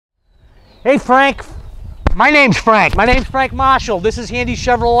Hey Frank, my name's Frank. My name's Frank Marshall. This is Handy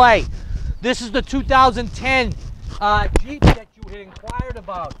Chevrolet. This is the 2010 Jeep that you had inquired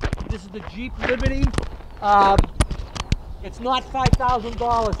about. This is the Jeep Liberty. It's not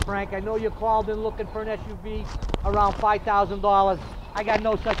 $5,000, Frank. I know you called in looking for an SUV around $5,000. I got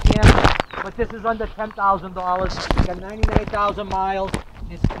no such answer, but this is under $10,000. It's got 99,000 miles.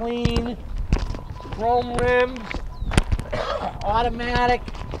 It's clean, chrome rims, automatic,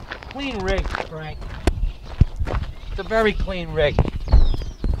 clean rig, Frank. It's a very clean rig.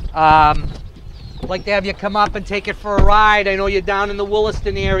 I'd like to have you come up and take it for a ride. I know you're down in the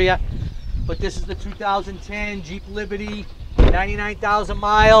Williston area, but this is the 2010 Jeep Liberty, 99,000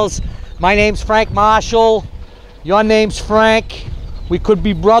 miles. My name's Frank Marshall. Your name's Frank. We could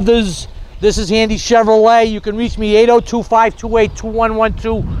be brothers. This is Handy Chevrolet. You can reach me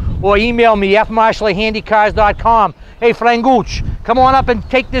 802-528-2112 or email me fmarshall@handycars.com. Hey, Frangucci, come on up and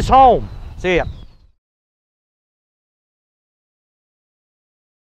take this home. See ya.